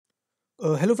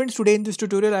Hello friends, today in this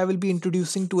tutorial I will be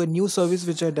introducing to a new service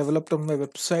which I developed on my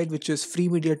website, which is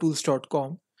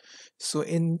freemediatools.com. So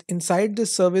inside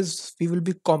this service we will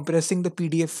be compressing the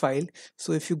PDF file.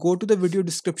 So if you go to the video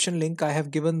description link, I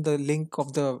have given the link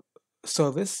of the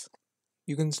service.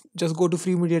 You can just go to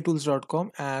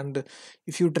freemediatools.com, and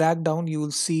if you drag down you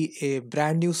will see a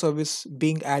brand new service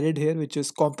being added here, which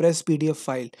is compress PDF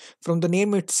file. From the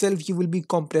name itself, you will be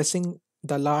compressing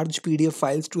the large PDF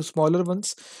files to smaller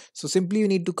ones. So simply you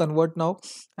need to convert now,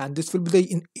 and this will be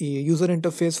the user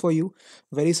interface for you.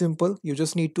 Very simple. You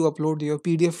just need to upload your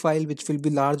PDF file, which will be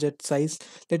large at size.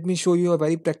 Let me show you a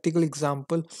very practical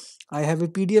example. I have a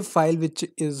PDF file which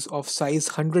is of size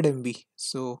 100 MB.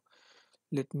 So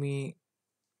let me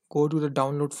go to the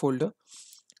download folder,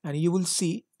 and you will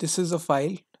see this is a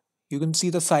file. You can see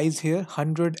the size here,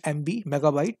 100 MB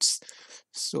megabytes.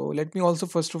 So let me also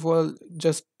first of all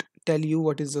just tell you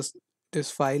what is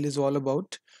this file is all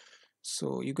about.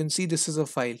 So you can see this is a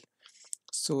file.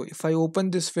 So if I open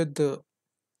this with the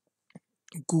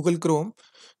Google Chrome,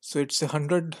 so it's a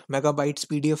 100 megabytes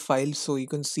PDF file. So you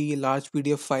can see a large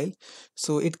PDF file.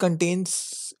 So it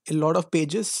contains a lot of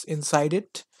pages inside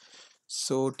it.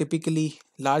 So typically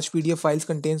large PDF files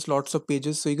contains lots of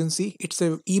pages. So you can see it's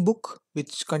a ebook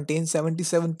which contains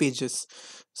 77 pages.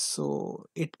 So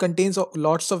it contains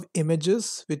lots of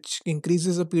images, which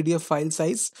increases the PDF file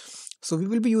size. So we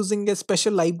will be using a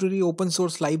special library, open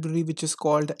source library, which is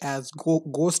called as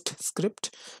GhostScript,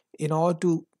 in order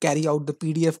to carry out the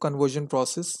PDF conversion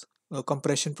process,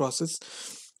 compression process.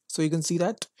 So you can see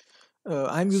that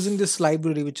I'm using this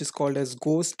library which is called as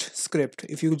GhostScript.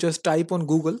 If you just type on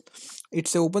Google,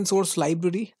 it's an open source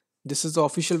library. This is the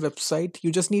official website.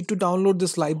 You just need to download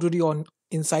this library on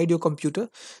inside your computer.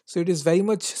 So it is very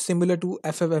much similar to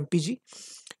FFmpeg.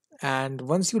 And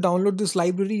once you download this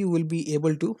library, you will be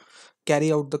able to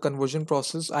carry out the conversion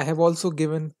process. I have also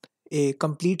given a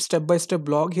complete step-by-step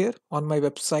blog here on my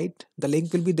website. The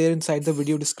link will be there inside the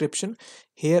video description.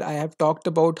 Here I have talked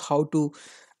about how to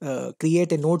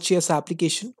create a Node.js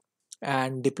application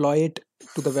and deploy it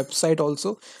to the website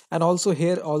also. And also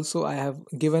here also I have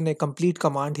given a complete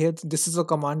command here. This is a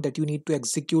command that you need to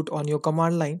execute on your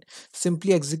command line.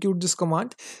 Simply execute this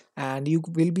command and you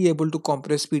will be able to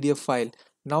compress PDF file.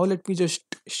 Now let me just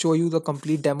show you the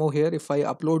complete demo here. If I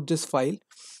upload this file,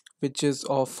 which is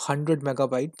of 100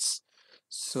 megabytes,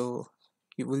 so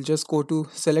you will just go to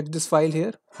select this file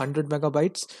here, 100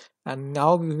 megabytes, and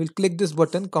now we will click this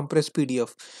button, compress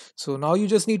PDF. So now you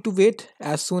just need to wait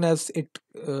as soon as it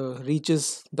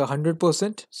reaches the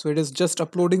 100%. So it is just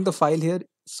uploading the file here.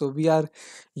 So we are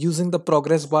using the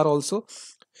progress bar also.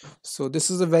 So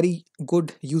this is a very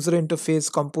good user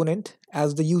interface component,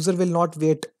 as the user will not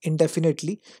wait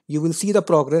indefinitely. You will see the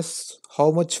progress, how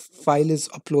much file is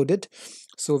uploaded.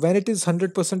 So when it is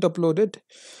 100% uploaded,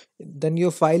 then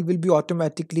your file will be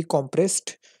automatically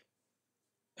compressed,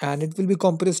 and it will be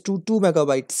compressed to 2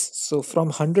 megabytes. So from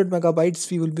 100 megabytes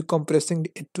we will be compressing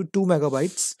it to 2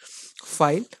 megabytes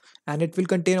file, and it will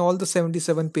contain all the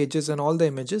 77 pages and all the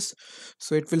images.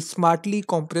 So it will smartly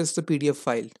compress the PDF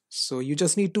file. So you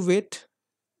just need to wait,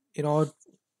 you know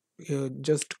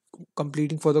just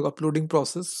completing for the uploading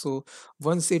process. So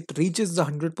once it reaches the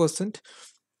 100%,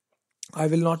 I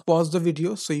will not pause the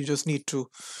video, so you just need to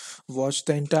watch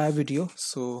the entire video.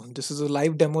 So this is a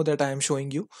live demo that I am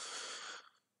showing you.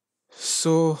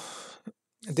 So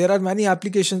there are many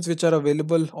applications which are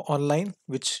available online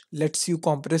which lets you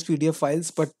compress PDF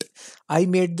files, but I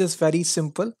made this very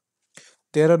simple.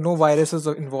 There are no viruses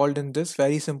involved in this.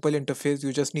 Very simple interface.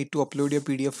 You just need to upload your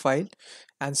PDF file,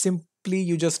 and simply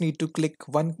you just need to click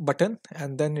one button,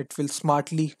 and then it will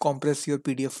smartly compress your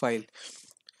PDF file.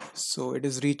 So it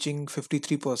is reaching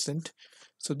 53%.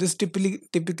 So this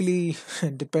typically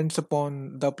depends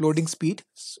upon the uploading speed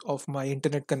of my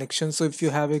internet connection. So if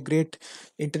you have a great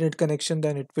internet connection,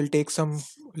 then it will take some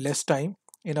less time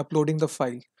in uploading the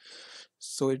file.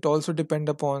 So it also depend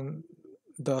upon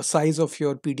the size of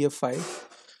your PDF file.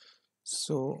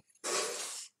 So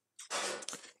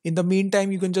in the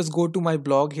meantime, you can just go to my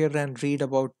blog here and read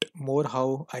about more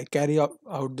how I carry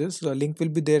out this. The link will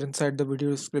be there inside the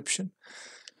video description,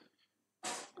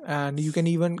 and you can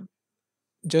even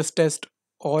just test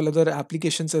all other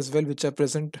applications as well, which are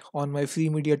present on my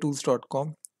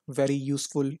freemediatools.com. Very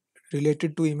useful,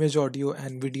 related to image, audio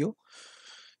and video.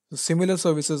 Similar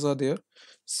services are there.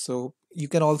 So you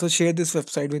can also share this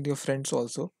website with your friends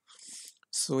also.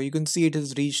 So you can see it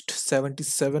has reached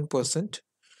 77%,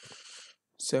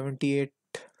 78,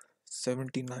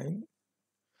 79.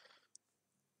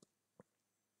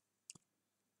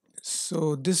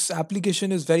 So this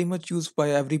application is very much used by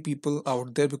every people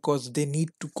out there because they need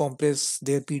to compress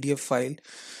their PDF file.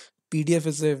 PDF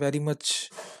is a very much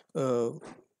uh,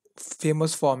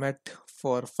 famous format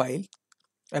for file.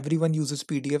 Everyone uses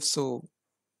PDF, so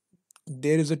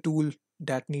there is a tool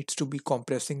that needs to be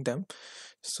compressing them.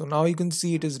 So now you can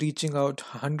see it is reaching out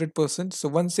 100%. So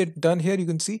once it's done here, you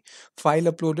can see file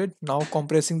uploaded, now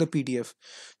compressing the PDF.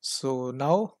 So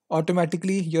now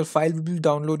automatically your file will be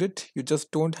downloaded. You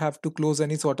just don't have to close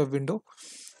any sort of window.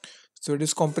 So it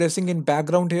is compressing in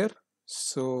background here,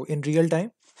 so in real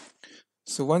time.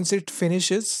 So once it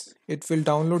finishes, it will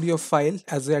download your file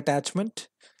as an attachment.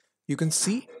 You can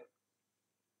see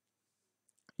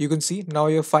now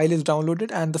your file is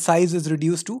downloaded and the size is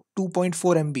reduced to 2.4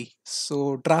 MB.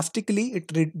 So drastically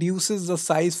it reduces the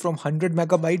size from 100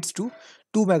 megabytes to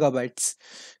 2 megabytes.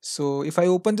 So if I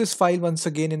open this file once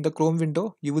again in the Chrome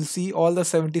window, you will see all the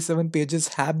 77 pages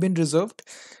have been reserved,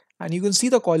 and you can see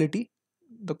the quality.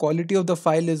 The quality of the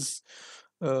file is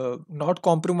not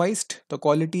compromised. The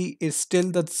quality is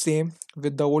still the same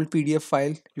with the old PDF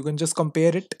file. You can just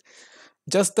compare it.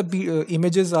 Just the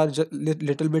images are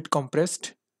little bit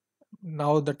compressed.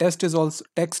 Now the text is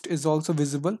also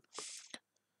visible,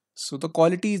 so the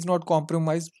quality is not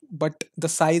compromised, but the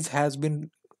size has been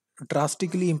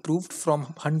drastically improved from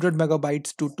 100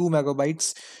 megabytes to 2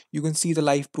 megabytes. You can see the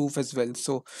live proof as well.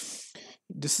 So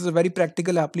this is a very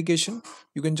practical application.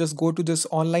 You can just go to this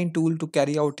online tool to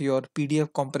carry out your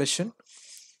PDF compression.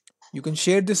 You can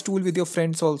share this tool with your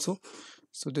friends also.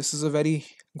 So this is a very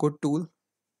good tool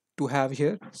to have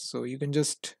here. So you can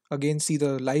just again see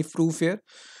the live proof here.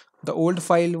 The old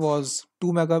file was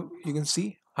 2 mega, you can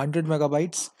see 100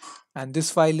 megabytes, and this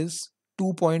file is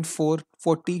 2.440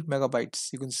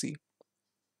 megabytes, you can see.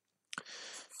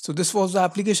 So this was the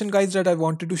application, guys, that I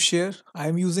wanted to share. I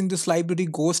am using this library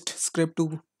GhostScript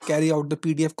to carry out the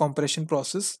PDF compression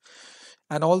process,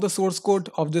 and all the source code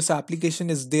of this application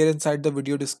is there inside the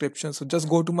video description. So just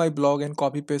go to my blog and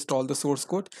copy paste all the source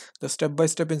code. The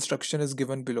step-by-step instruction is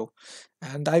given below,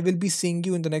 and I will be seeing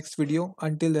you in the next video.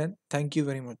 Until then, thank you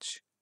very much.